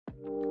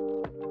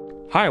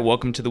Hi,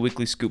 welcome to the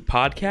Weekly Scoop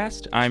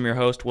podcast. I'm your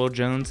host, Will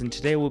Jones, and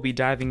today we'll be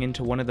diving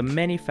into one of the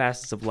many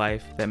facets of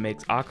life that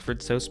makes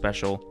Oxford so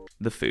special,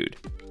 the food.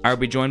 I will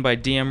be joined by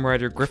DM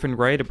writer Griffin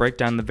to break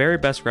down the very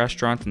best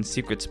restaurants and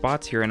secret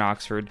spots here in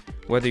Oxford,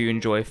 whether you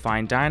enjoy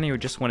fine dining or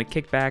just want to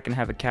kick back and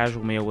have a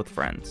casual meal with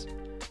friends.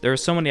 There are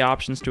so many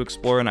options to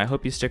explore, and I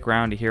hope you stick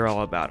around to hear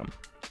all about them.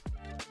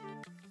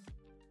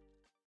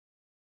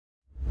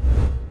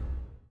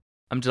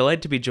 I'm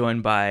delighted to be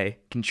joined by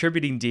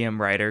contributing DM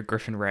writer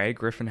Griffin Ray.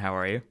 Griffin, how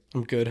are you?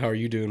 I'm good. How are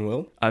you doing,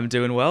 Will? I'm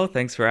doing well.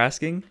 Thanks for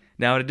asking.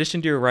 Now, in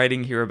addition to your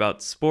writing here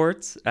about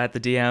sports at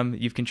the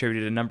DM, you've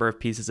contributed a number of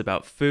pieces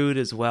about food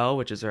as well,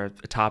 which is our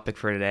topic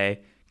for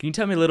today. Can you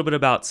tell me a little bit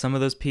about some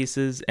of those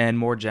pieces and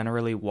more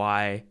generally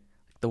why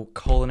the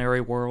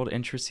culinary world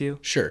interests you?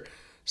 Sure.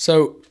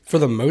 So, for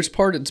the most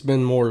part, it's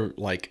been more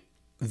like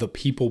the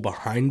people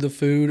behind the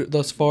food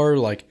thus far.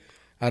 Like,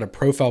 I had a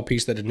profile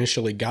piece that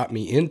initially got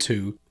me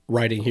into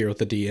writing here with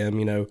the DM,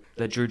 you know.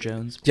 The Drew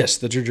Jones? Yes,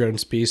 the Drew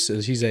Jones piece.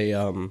 He's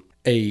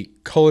a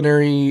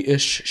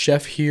culinary-ish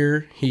chef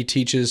here. He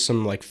teaches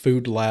some, like,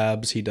 food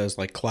labs. He does,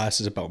 like,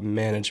 classes about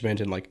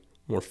management and, like,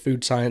 more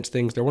food science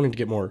things. They're wanting to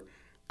get more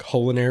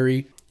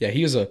culinary. Yeah,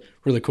 he is a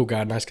really cool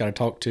guy, nice guy to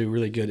talk to,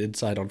 really good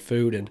insight on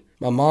food. And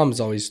my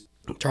mom's always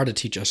tried to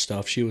teach us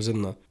stuff. She was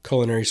in the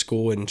culinary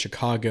school in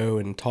Chicago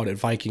and taught at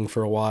Viking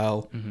for a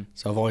while. Mm-hmm.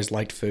 So I've always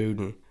liked food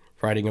and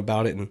writing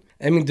about it. And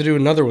aiming to do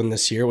another one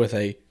this year with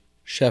a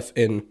chef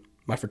in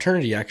my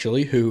fraternity,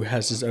 actually, who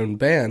has his own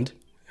band,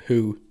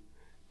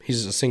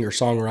 he's a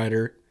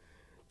singer-songwriter.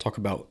 Talk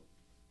about,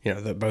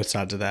 both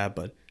sides of that,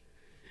 but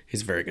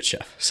he's a very good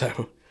chef.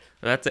 So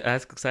that's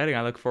exciting.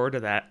 I look forward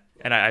to that.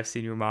 And I've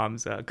seen your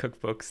mom's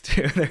cookbooks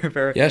too.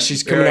 They're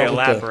she's coming very out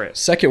elaborate. With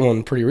the second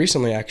one pretty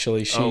recently,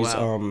 actually. She's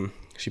wow.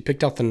 She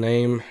picked out the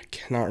name. I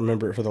cannot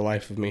remember it for the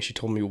life of me. She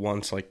told me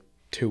once, like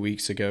 2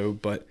 weeks ago,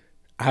 but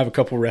I have a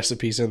couple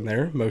recipes in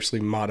there, mostly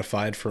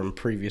modified from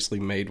previously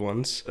made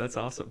ones. That's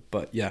awesome.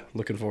 But yeah,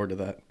 looking forward to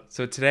that.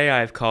 So today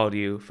I've called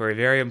you for a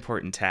very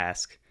important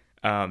task.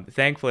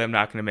 Thankfully, I'm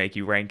not going to make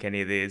you rank any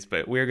of these,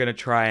 but we're going to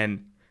try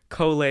and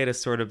collate a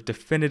sort of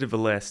definitive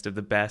list of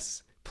the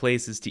best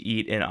places to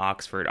eat in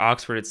Oxford.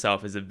 Oxford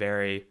itself is a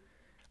very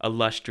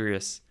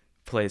illustrious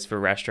place for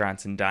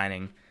restaurants and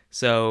dining.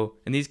 So,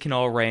 and these can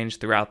all range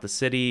throughout the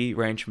city,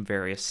 range from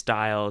various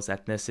styles,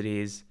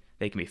 ethnicities.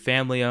 They can be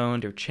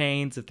family-owned or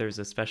chains if there's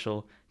a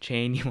special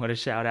chain you want to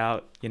shout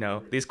out. You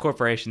know, these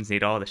corporations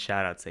need all the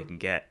shout-outs they can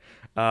get.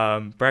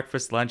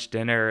 Breakfast, lunch,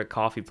 dinner,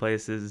 coffee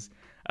places,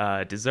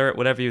 dessert,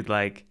 whatever you'd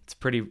like. It's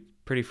pretty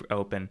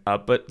open.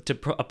 But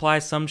to apply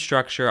some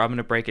structure, I'm going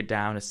to break it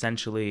down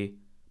essentially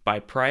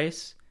by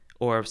price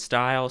or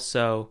style.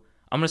 So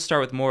I'm going to start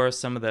with more of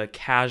some of the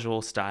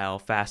casual style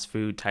fast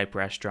food type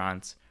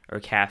restaurants or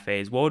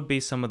cafes. What would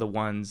be some of the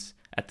ones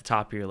at the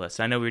top of your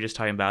list? I know we were just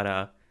talking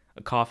about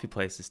coffee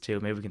places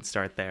too. Maybe we can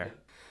start there.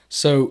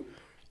 So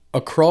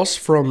across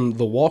from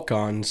the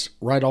walk-ons,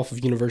 right off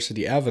of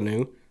University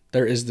Avenue,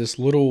 there is this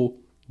little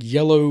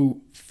yellow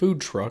food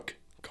truck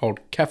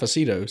called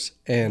Cafecitos,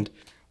 and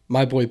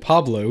my boy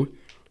Pablo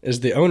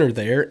is the owner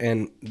there,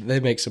 and they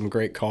make some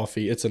great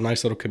coffee. It's a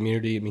nice little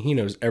community. I mean, he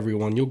knows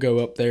everyone. You'll go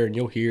up there and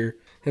you'll hear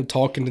him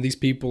talking to these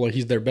people like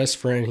he's their best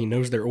friend. He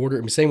knows their order. I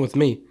mean, same with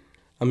me.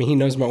 I mean, he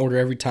knows my order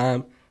every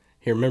time.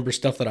 He remembers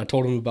stuff that I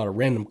told him about a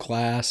random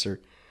class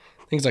or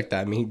things like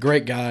that. I mean,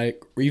 great guy,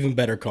 even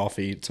better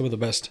coffee. Some of the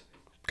best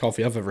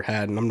coffee I've ever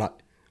had, and I'm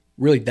not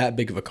really that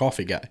big of a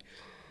coffee guy.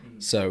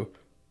 So,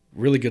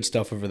 really good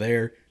stuff over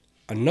there.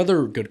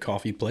 Another good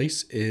coffee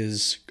place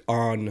is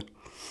on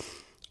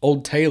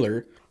Old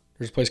Taylor.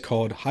 There's a place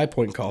called High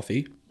Point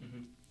Coffee.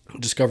 Mm-hmm.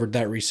 Discovered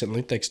that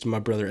recently, thanks to my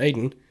brother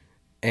Aiden.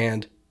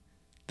 And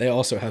they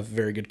also have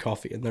very good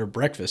coffee, and their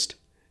breakfast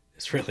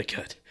is really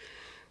good.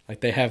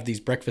 Like, they have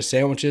these breakfast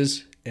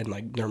sandwiches, and,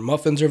 like, their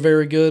muffins are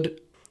very good.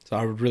 So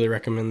I would really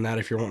recommend that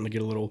if you're wanting to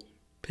get a little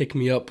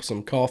pick-me-up with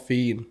some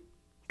coffee and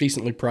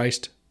decently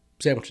priced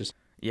sandwiches.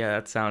 Yeah,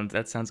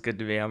 that sounds good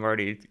to me. I'm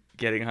already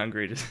getting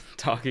hungry just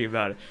talking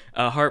about it.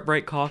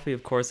 Heartbreak Coffee,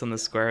 of course, on the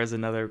square is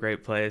another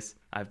great place.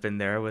 I've been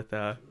there with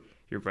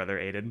your brother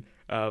Aiden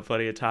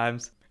plenty of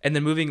times. And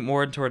then moving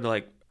more toward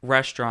like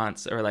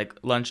restaurants or like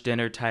lunch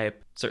dinner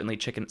type, certainly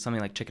something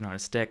like Chicken on a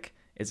Stick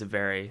is a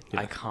very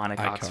iconic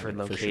Oxford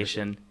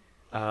location. Sure.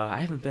 I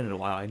haven't been in a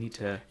while. I need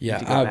to go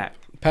back.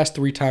 Past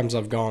 3 times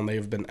I've gone,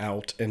 they've been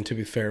out. And to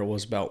be fair, it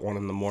was about 1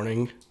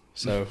 a.m.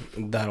 So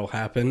that'll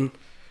happen.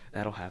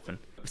 That'll happen.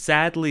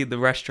 Sadly, the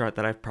restaurant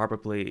that I've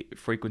probably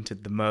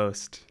frequented the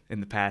most in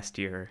the past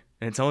year,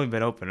 and it's only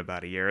been open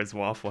about a year, is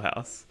Waffle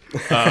House.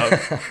 By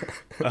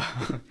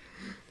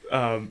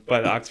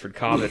the Oxford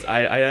Commons.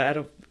 I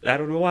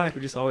don't know why.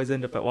 We just always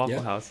end up at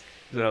Waffle House.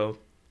 So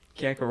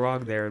can't go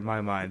wrong there in my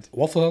mind.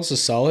 Waffle House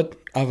is solid.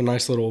 I have a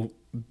nice little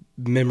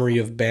memory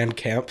of band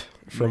camp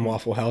from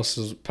Waffle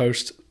House's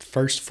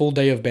first full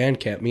day of band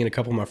camp. Me and a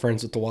couple of my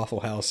friends at the Waffle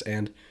House,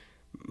 and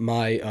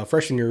my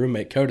freshman year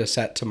roommate Coda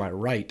sat to my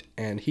right,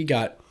 and I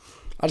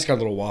just got a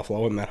little waffle. I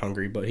wasn't that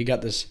hungry, but he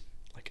got this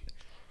like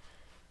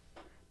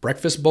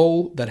breakfast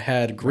bowl that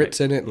had grits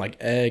Right. in it and like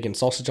egg and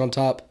sausage on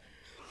top.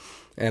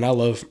 And I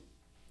love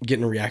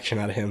getting a reaction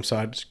out of him. So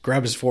I just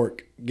grab his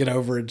fork, get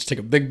over and just take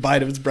a big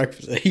bite of his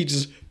breakfast. And he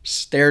just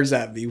stares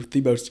at me with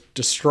the most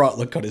distraught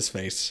look on his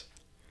face.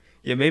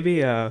 Yeah,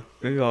 maybe I'll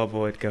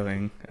avoid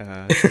going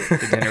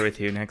to dinner with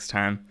you next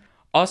time.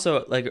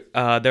 Also, like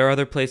there are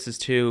other places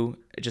too,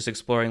 just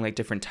exploring like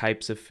different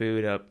types of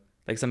food.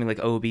 Like something like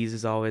Obi's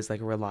is always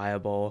like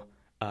reliable.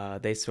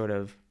 They sort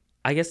of,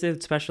 I guess they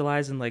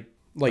specialize in Like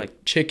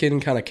chicken,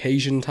 kind of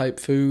Cajun type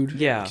food.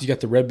 Yeah. 'Cause you got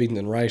the red beans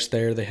and rice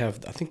there. I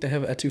think they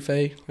have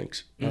etouffee, like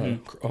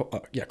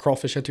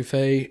crawfish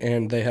etouffee,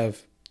 and they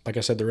have, like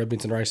I said, the red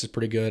beans and rice is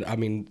pretty good. I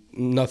mean,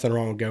 nothing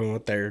wrong with going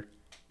with their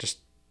just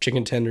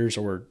chicken tenders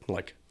or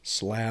like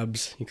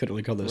slabs. You couldn't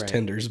really call those Right.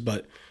 tenders,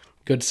 but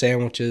good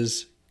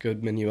sandwiches,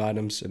 good menu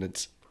items, and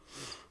it's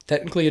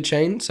technically a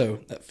chain, so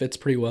that fits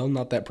pretty well.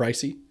 Not that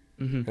pricey,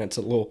 and it's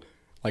a little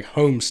like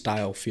home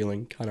style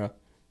feeling kind of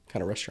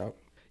restaurant.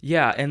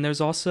 Yeah, and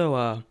there's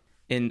also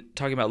in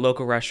talking about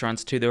local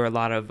restaurants too, there are a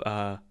lot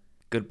of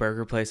good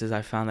burger places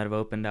I found that have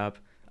opened up.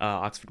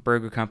 Oxford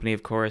Burger Company,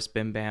 of course,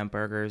 Bim Bam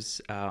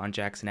Burgers on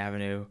Jackson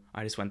Avenue.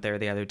 I just went there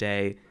the other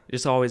day.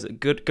 Just always a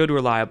good,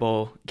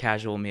 reliable,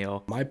 casual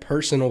meal. My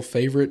personal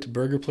favorite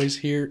burger place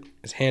here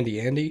is Handy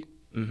Andy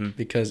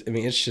because, I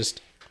mean, it's just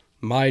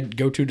my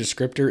go-to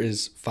descriptor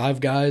is Five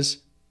Guys,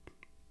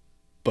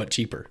 but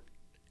cheaper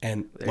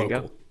and There you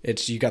local. go.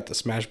 You got the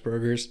smash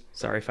burgers.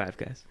 Sorry, Five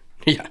Guys.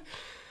 Yeah.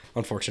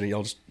 Unfortunately,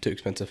 y'all just too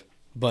expensive.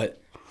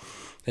 But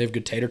they have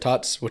good tater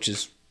tots, which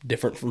is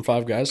different from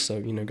Five Guys,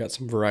 so, got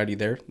some variety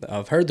there.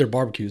 I've heard their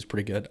barbecue is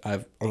pretty good.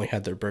 I've only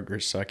had their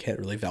burgers, so I can't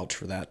really vouch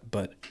for that,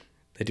 but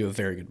they do have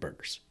very good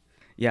burgers.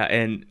 Yeah,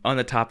 and on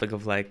the topic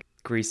of like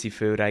greasy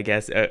food, I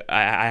guess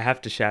I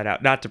have to shout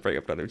out, not to bring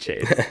up another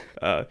chain,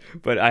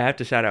 but I have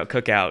to shout out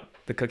Cookout.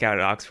 The Cookout at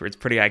Oxford is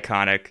pretty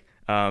iconic.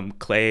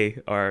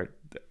 Clay, our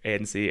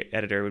ANC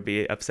editor, would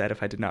be upset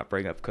if I did not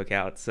bring up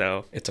Cookout.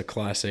 So It's a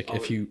classic.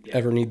 If you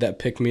ever need that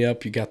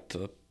pick-me-up, you got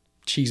the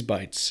cheese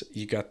bites.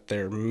 You got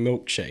their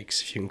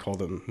milkshakes, if you can call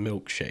them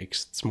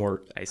milkshakes. It's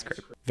more ice cream.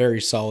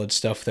 very solid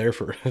stuff there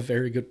for a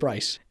very good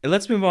price.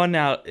 Let's move on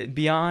now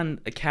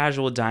beyond a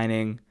casual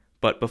dining,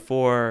 but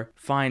before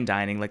fine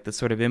dining, like the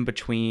sort of in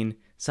between,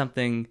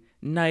 something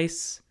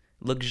nice,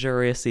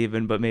 luxurious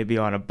even, but maybe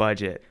on a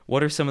budget.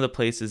 What are some of the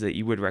places that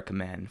you would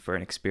recommend for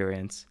an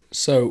experience?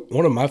 So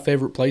one of my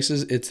favorite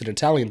places, it's an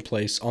Italian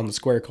place on the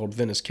square called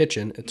Venice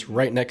Kitchen. It's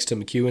right next to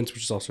McEwen's,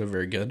 which is also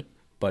very good,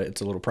 but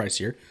it's a little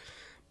pricier.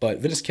 But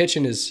Venice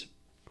Kitchen is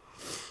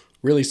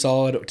really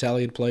solid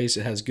Italian place.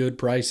 It has good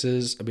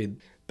prices. I mean,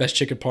 best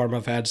chicken parm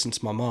I've had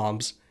since my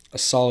mom's. A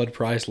solid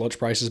price. Lunch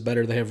price is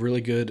better. They have really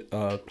good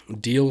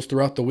deals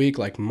throughout the week,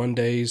 like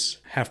Mondays,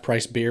 half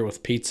price beer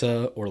with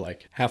pizza, or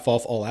like half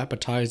off all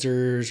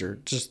appetizers,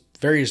 or just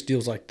various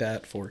deals like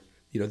that for,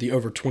 the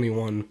over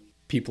 21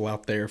 people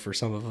out there for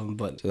some of them.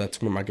 But so that's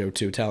one of my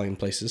go-to Italian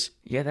places.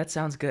 Yeah, that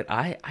sounds good.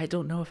 I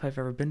don't know if I've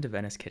ever been to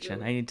Venice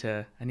Kitchen. I need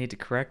to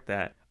correct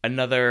that.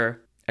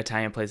 Another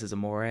Italian place is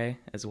Amore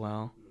as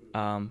well.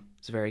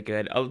 It's very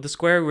good. Oh, the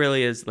square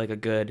really is like a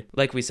good,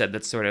 like we said,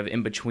 that's sort of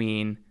in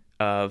between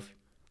of,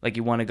 like,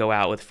 you want to go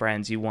out with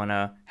friends, you want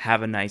to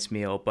have a nice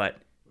meal, but,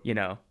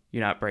 you're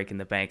not breaking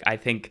the bank. I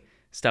think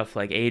stuff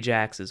like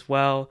Ajax as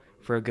well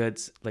for a good,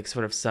 like,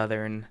 sort of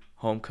southern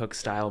home cooked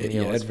style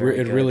meal is very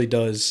It good. really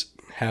does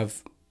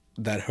have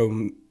that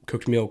home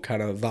cooked meal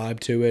kind of vibe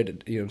to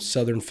it.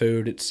 Southern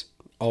food, it's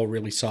all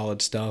really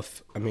solid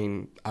stuff. I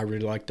mean, I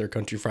really like their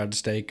country fried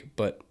steak,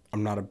 but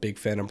I'm not a big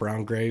fan of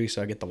brown gravy,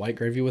 so I get the white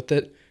gravy with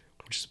it,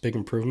 which is a big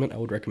improvement. I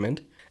would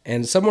recommend.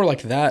 And somewhere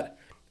like that,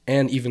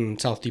 and even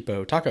South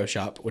Depot Taco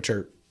Shop, which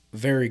are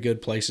very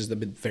good places that have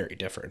been very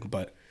different,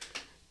 but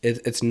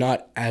it's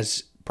not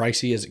as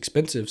pricey as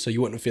expensive, so you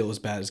wouldn't feel as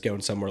bad as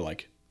going somewhere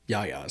like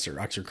Yaya's or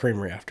Oxford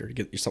Creamery after to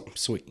get you something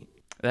sweet.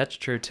 That's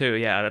true too.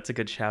 Yeah, that's a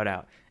good shout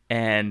out.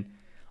 And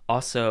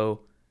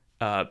also,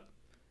 there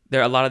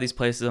are a lot of these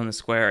places on the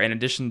square. In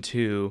addition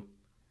to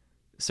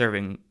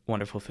serving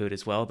wonderful food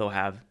as well, they'll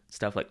have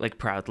stuff like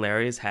Proud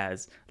Larry's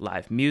has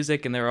live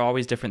music, and there are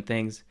always different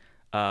things.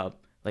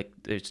 Like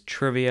there's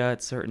trivia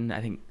at certain, I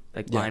think,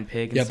 like Blind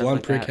Pig. And Yeah, stuff Blind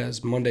like Pig that.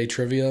 has Monday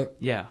trivia.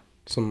 Yeah.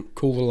 Some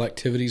cool little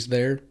activities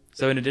there.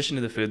 So in addition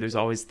to the food, there's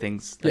always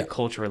things like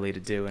culturally to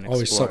do and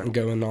Always explore. something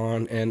going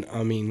on. And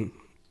I mean,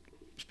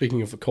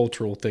 speaking of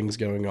cultural things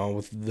going on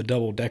with the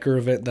double decker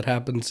event that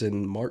happens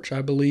in March,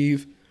 I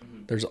believe,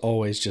 there's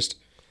always just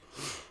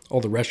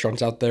all the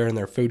restaurants out there and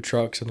their food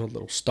trucks and the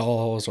little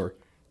stalls or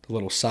the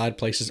little side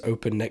places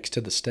open next to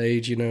the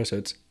stage, so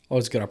it's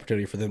always a good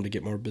opportunity for them to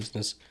get more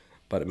business.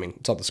 But I mean,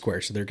 it's on the square,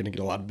 so they're going to get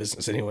a lot of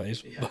business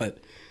anyways. Yeah. But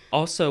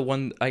Also,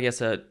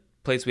 a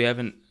place we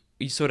haven't,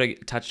 you sort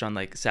of touched on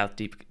like South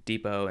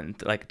Depot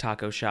and like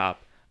taco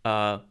shop,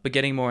 but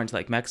getting more into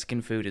like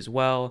Mexican food as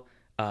well.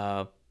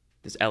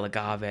 There's El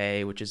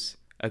Agave, which is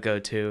a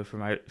go-to for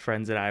my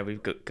friends and I. We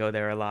go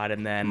there a lot.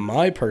 And then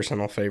my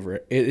personal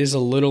favorite, it is a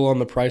little on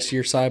the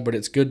pricier side, but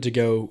it's good to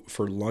go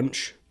for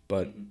lunch.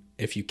 But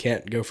if you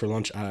can't go for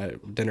lunch,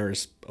 dinner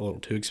is a little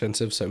too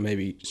expensive, so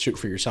maybe shoot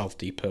for your South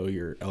Depot,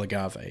 your El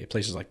Agave,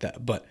 places like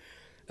that. But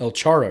El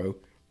Charro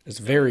is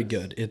very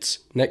good. It's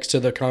next to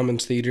the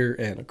Commons Theater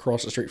and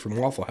across the street from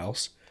Waffle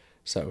House.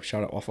 So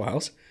shout out Waffle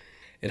House.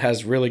 It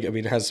has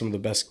it has some of the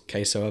best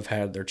queso I've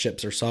had. Their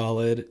chips are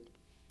solid.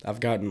 I've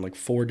gotten like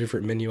 4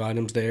 different menu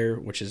items there,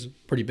 which is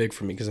pretty big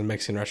for me because in a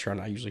Mexican restaurant,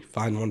 I usually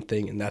find one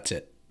thing and that's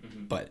it.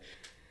 Mm-hmm. But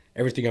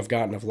everything I've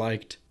gotten, I've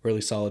liked.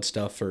 Really solid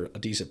stuff for a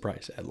decent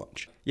price at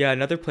lunch. Yeah,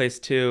 another place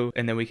too,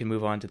 and then we can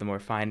move on to the more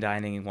fine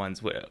dining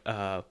ones.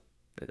 I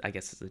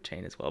guess it's a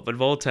chain as well. But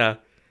Volta,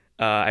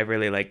 I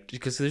really like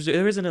because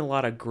there isn't a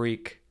lot of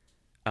Greek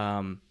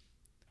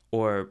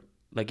or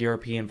like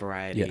European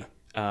variety.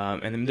 Yeah.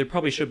 And then there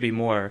probably should be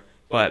more.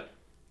 But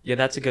yeah,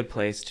 that's a good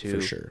place to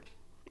For sure.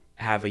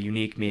 have a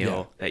unique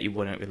meal that you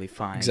wouldn't really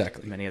find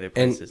Exactly. in many other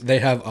places. And they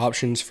have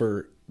options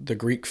for the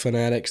Greek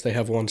fanatics. They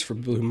have ones for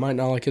people who might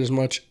not like it as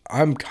much.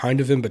 I'm kind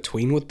of in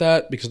between with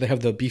that because they have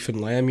the beef and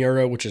lamb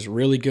gyro, which is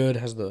really good,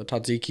 has the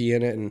tzatziki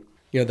in it. And,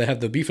 they have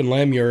the beef and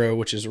lamb gyro,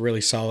 which is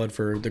really solid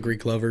for the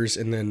Greek lovers.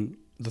 And then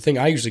the thing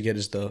I usually get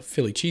is the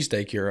Philly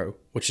cheesesteak gyro,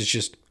 which is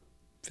just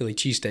Philly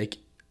cheesesteak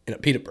in a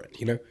pita bread,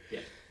 Yeah.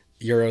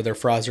 Gyro, their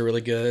fries are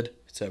really good.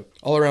 So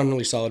all around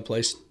really solid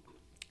place.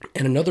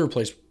 And another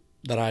place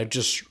that I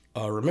just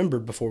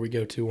remembered before we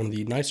go to one of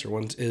the nicer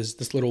ones is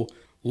this little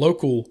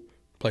local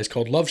place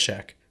called Love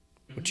Shack,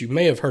 which you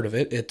may have heard of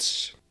it.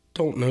 It's,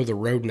 don't know the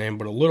road name,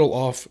 but a little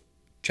off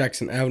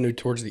Jackson Avenue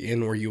towards the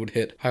end where you would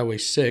hit Highway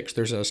 6.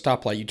 There's a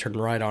stoplight you turn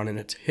right on, and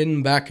it's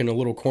hidden back in a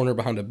little corner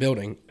behind a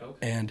building. Okay.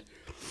 And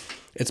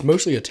it's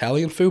mostly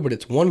Italian food, but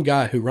it's one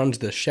guy who runs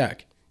this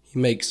shack. He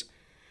makes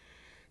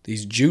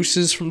these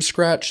juices from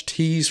scratch,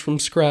 teas from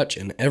scratch,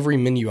 and every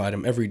menu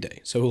item every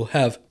day. So he'll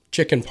have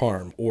chicken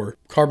parm or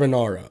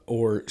carbonara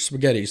or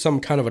spaghetti, some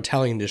kind of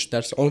Italian dish.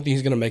 That's the only thing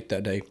he's going to make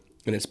that day.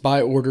 And it's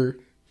by order.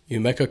 You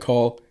make a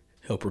call.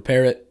 He'll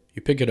prepare it.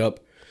 You pick it up.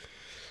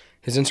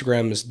 His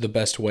Instagram is the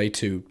best way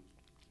to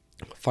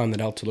find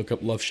that out, to look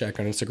up Love Shack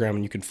on Instagram,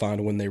 and you can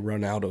find when they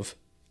run out of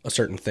a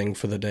certain thing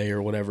for the day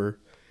or whatever.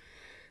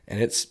 And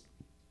it's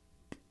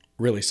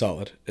really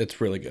solid.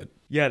 It's really good.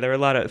 Yeah, there are a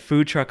lot of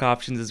food truck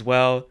options as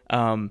well.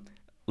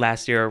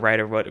 Last year, a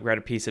writer wrote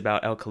a piece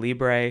about El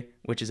Calibre,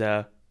 which is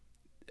a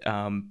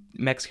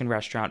Mexican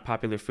restaurant,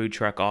 popular food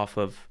truck off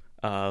of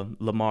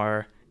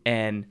Lamar.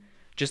 And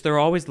just there are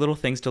always little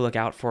things to look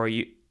out for.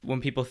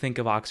 When people think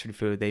of Oxford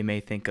food, they may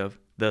think of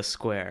the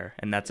square,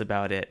 and that's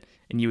about it.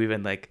 And you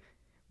even, like,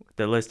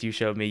 the list you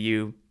showed me,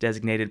 you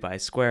designated by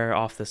square,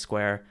 off the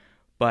square.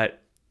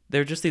 But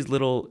there are just these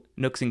little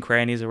nooks and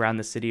crannies around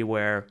the city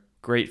where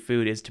great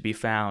food is to be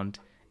found.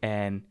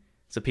 And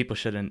so people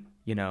shouldn't,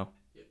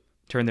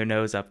 turn their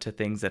nose up to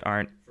things that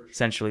aren't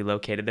centrally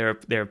located.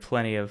 There are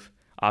plenty of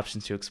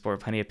options to explore,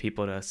 plenty of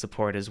people to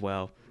support as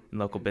well in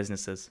local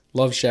businesses.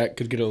 Love Shack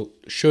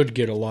should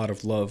get a lot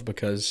of love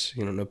because,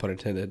 no pun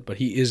intended, but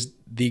he is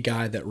the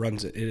guy that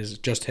runs it. It is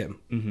just him.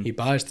 Mm-hmm. He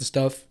buys the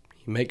stuff,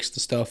 he makes the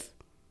stuff,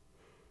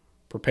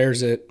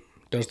 prepares it,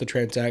 does the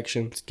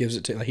transactions, gives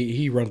it to,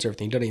 he runs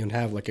everything. He doesn't even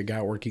have like a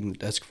guy working the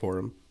desk for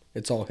him.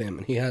 It's all him.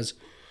 And he has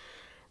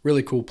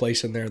really cool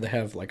place in there. They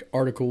have like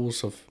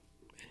articles of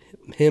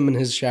him and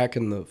his shack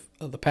in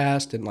the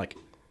past, and like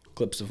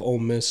clips of Ole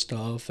Miss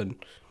stuff, and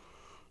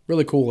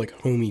really cool, like,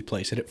 homey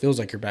place. And it feels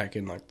like you're back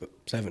in like the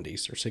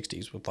 70s or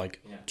 60s with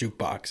like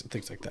jukebox and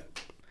things like that.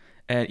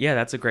 And yeah,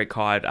 that's a great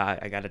call.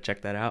 I got to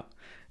check that out.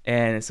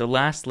 And so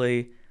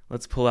lastly,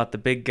 let's pull out the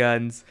big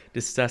guns,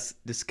 discuss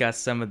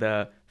some of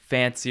the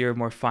fancier,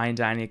 more fine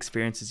dining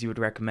experiences you would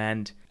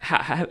recommend.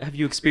 Have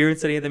you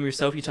experienced any of them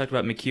yourself? You talked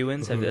about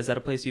McEwen's. Mm-hmm. Is that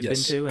a place you've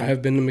Yes, been to? I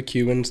have been to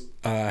McEwen's.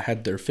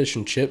 Had their fish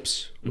and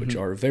chips, which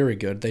are very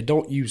good. They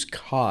don't use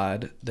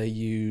cod. They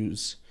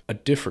use a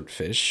different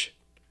fish,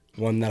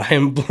 one that I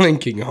am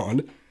blanking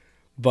on.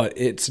 But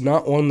it's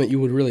not one that you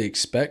would really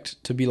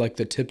expect to be like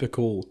the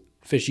typical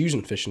fish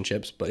using fish and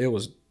chips. But it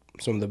was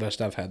some of the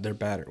best I've had. Their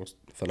batter was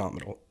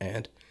phenomenal.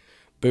 And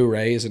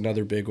Bourrée is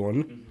another big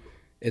one. Mm-hmm.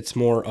 It's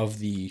more of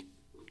the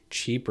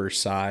cheaper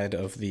side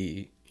of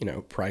the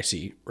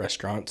pricey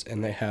restaurants,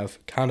 and they have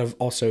kind of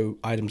also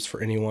items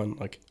for anyone.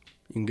 Like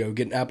you can go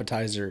get an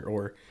appetizer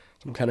or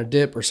some kind of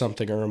dip or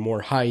something, or a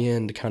more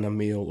high-end kind of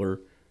meal, or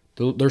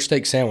their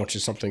steak sandwich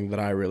is something that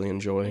I really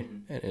enjoy.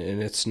 Mm-hmm.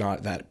 And it's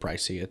not that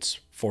pricey.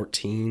 It's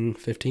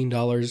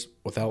 $15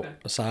 without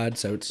a side,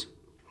 so it's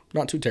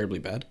not too terribly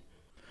bad.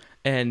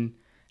 And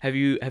have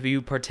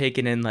you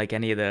partaken in like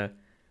any of the,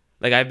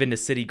 like, I've been to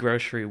City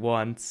Grocery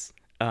once,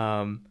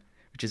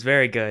 which is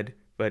very good,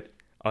 but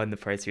on the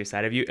pricier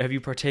side. Have you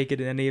partaken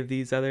in any of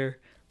these other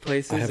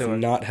places? I have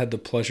not had the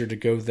pleasure to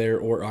go there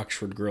or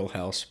Oxford Grill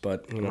House,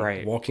 but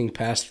right. Walking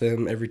past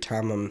them every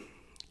time I'm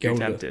You're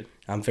tempted.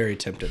 I'm very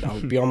tempted. I'll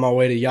be on my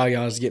way to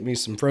Yaya's to get me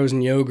some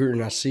frozen yogurt,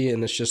 and I see it,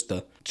 and it's just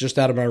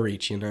out of my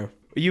reach,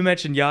 You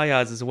mentioned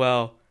Yaya's as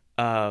well.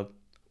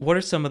 What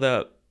are some of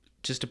the,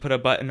 just to put a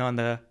button on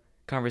the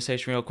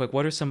conversation real quick,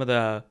 what are some of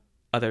the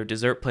other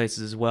dessert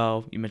places as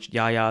well? You mentioned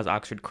Yaya's,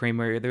 Oxford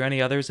Creamery. Are there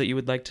any others that you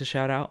would like to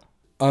shout out?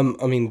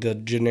 I mean, the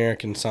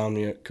generic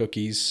insomnia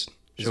cookies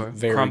is Sure.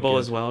 very Crumble good.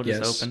 as well,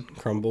 just Yes, open.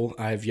 Crumble.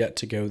 I have yet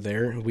to go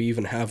there. We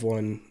even have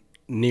one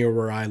near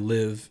where I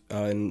live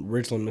in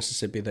Ridgeland,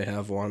 Mississippi. They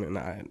have one, and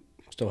I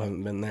still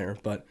haven't been there.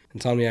 But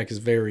Insomniac is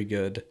very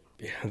good.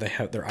 Yeah, they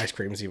have their ice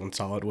cream is even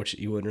solid, which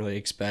you wouldn't really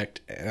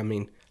expect. I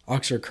mean,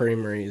 Oxford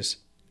Creamery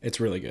it's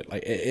really good.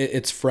 Like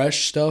it's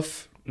fresh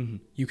stuff. Mm-hmm.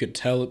 You could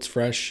tell it's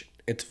fresh.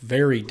 It's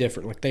very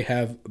different. Like they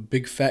have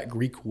Big Fat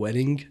Greek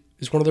Wedding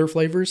is one of their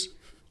flavors,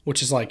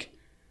 which is like,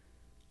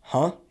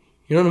 huh?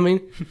 You know what I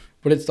mean?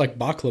 But it's like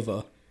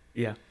baklava,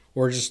 Yeah.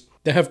 or just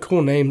they have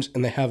cool names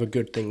and they have a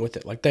good thing with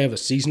it. Like they have a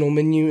seasonal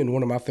menu, and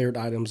one of my favorite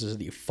items is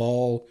the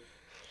fall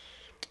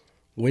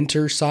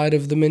winter side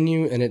of the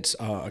menu, and it's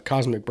a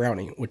cosmic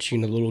brownie, which the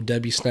little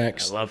Debbie I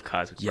snacks. love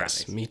cosmic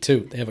Yes, brownies. me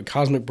too. They have a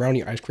cosmic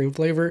brownie ice cream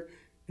flavor,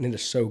 and it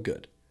is so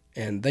good.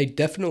 And they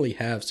definitely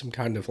have some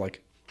kind of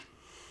like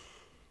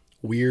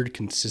weird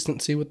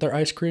consistency with their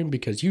ice cream,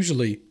 because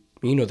usually,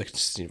 the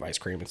consistency of ice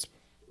cream is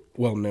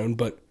well known,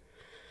 but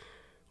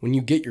when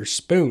you get your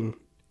spoon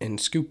and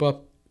scoop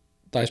up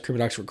the ice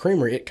cream at Oxford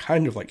Creamery, it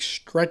kind of like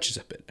stretches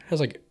a bit. It has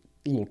like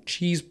a little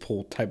cheese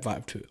pull type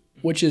vibe to it,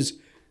 which is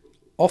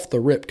off the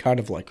rip kind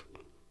of like,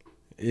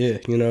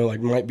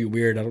 like might be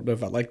weird. I don't know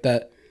if I like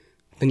that.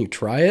 Then you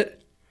try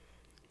it.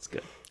 It's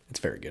good. It's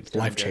very good.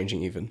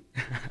 Life-changing even.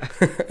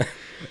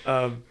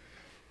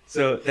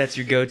 So that's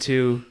your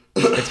go-to.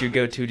 That's your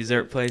go-to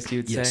dessert place,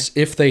 you'd Yes,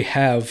 say. if they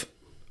have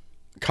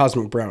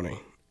cosmic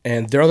brownie.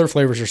 And their other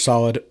flavors are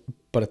solid,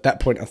 but at that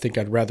point, I think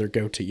I'd rather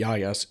go to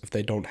Yaya's if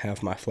they don't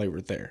have my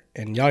flavor there.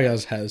 And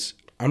Yaya's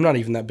I'm not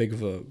even that big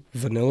of a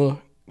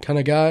vanilla kind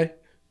of guy,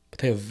 but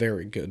they have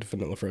very good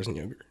vanilla frozen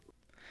yogurt.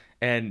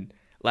 And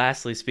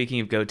lastly, speaking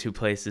of go-to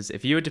places,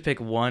 if you had to pick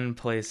one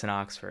place in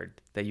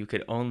Oxford that you'd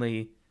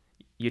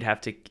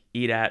have to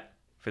eat at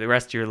for the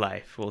rest of your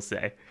life, we'll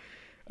say,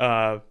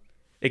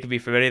 it could be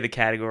from any of the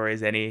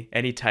categories,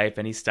 any type,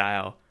 any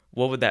style.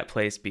 What would that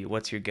place be?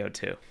 What's your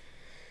go-to?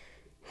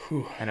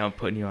 I know I'm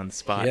putting you on the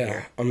spot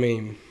here. I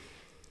mean,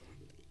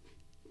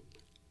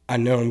 I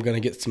know I'm going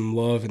to get some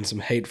love and some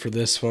hate for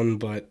this one,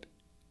 but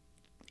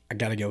I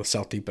got to go with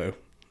South Depot.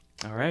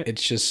 All right.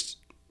 It's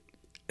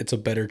a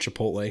better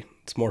Chipotle.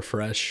 It's more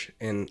fresh,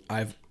 and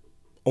I've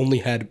only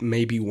had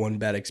maybe one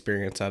bad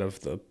experience out of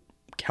the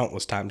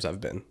countless times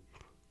I've been.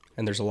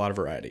 And there's a lot of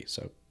variety,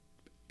 so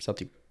South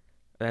Depot.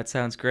 That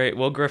sounds great.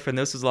 Well, Griffin,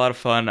 this was a lot of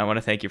fun. I want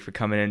to thank you for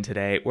coming in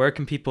today. Where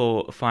can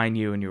people find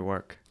you and your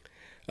work?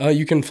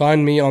 You can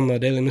find me on the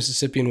Daily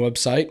Mississippian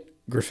website,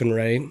 Griffin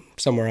Ray,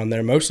 somewhere on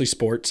there, mostly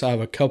sports. I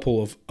have a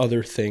couple of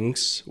other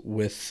things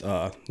with,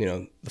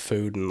 the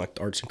food and like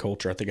the arts and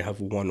culture. I think I have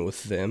one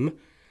with them.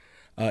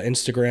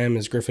 Instagram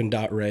is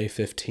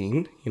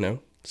griffin.ray15,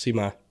 see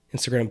my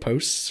Instagram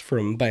posts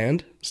from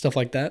band, stuff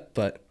like that.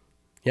 But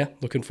yeah,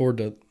 looking forward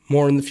to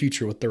more in the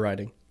future with the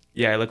writing.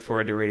 Yeah, I look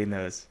forward to reading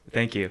those.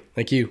 Thank you.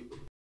 Thank you.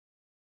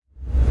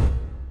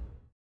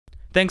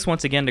 Thanks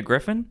once again to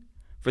Griffin.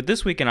 For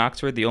This Week in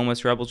Oxford, the Ole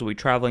Miss Rebels will be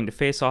traveling to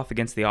face off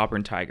against the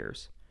Auburn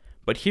Tigers.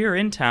 But here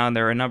in town,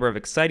 there are a number of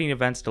exciting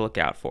events to look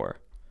out for.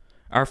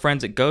 Our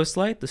friends at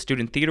Ghostlight, the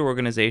student theater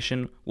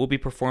organization, will be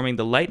performing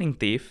The Lightning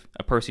Thief,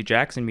 a Percy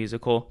Jackson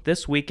musical,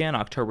 this weekend,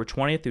 October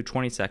 20th through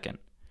 22nd.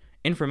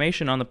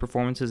 Information on the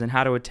performances and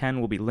how to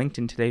attend will be linked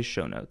in today's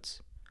show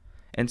notes.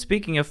 And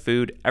speaking of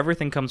food,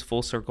 everything comes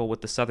full circle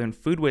with the Southern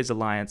Foodways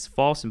Alliance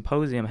Fall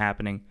Symposium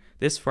happening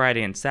this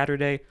Friday and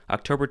Saturday,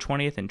 October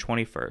 20th and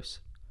 21st.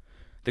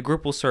 The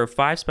group will serve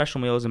 5 special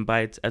meals and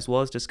bites, as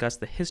well as discuss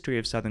the history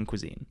of Southern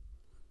cuisine.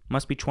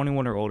 Must be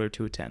 21 or older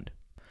to attend.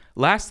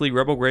 Lastly,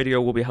 Rebel Radio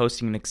will be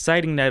hosting an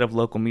exciting night of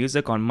local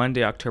music on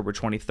Monday, October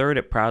 23rd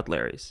at Proud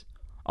Larry's.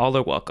 All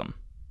are welcome.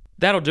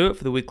 That'll do it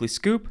for the Weekly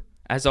Scoop.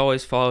 As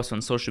always, follow us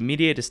on social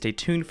media to stay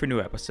tuned for new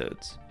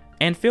episodes.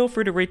 And feel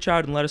free to reach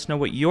out and let us know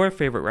what your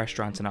favorite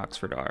restaurants in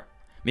Oxford are.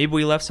 Maybe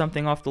we left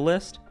something off the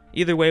list.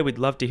 Either way, we'd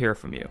love to hear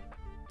from you.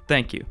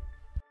 Thank you.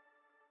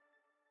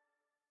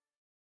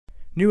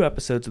 New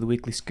episodes of the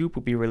Weekly Scoop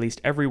will be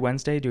released every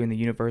Wednesday during the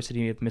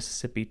University of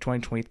Mississippi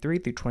 2023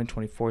 through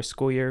 2024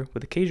 school year,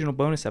 with occasional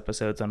bonus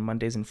episodes on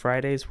Mondays and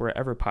Fridays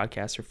wherever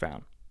podcasts are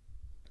found.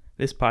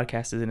 This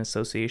podcast is in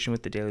association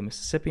with the Daily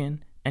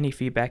Mississippian. Any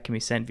feedback can be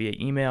sent via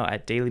email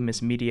at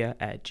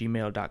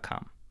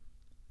dailymissmedia@gmail.com.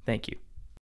 Thank you.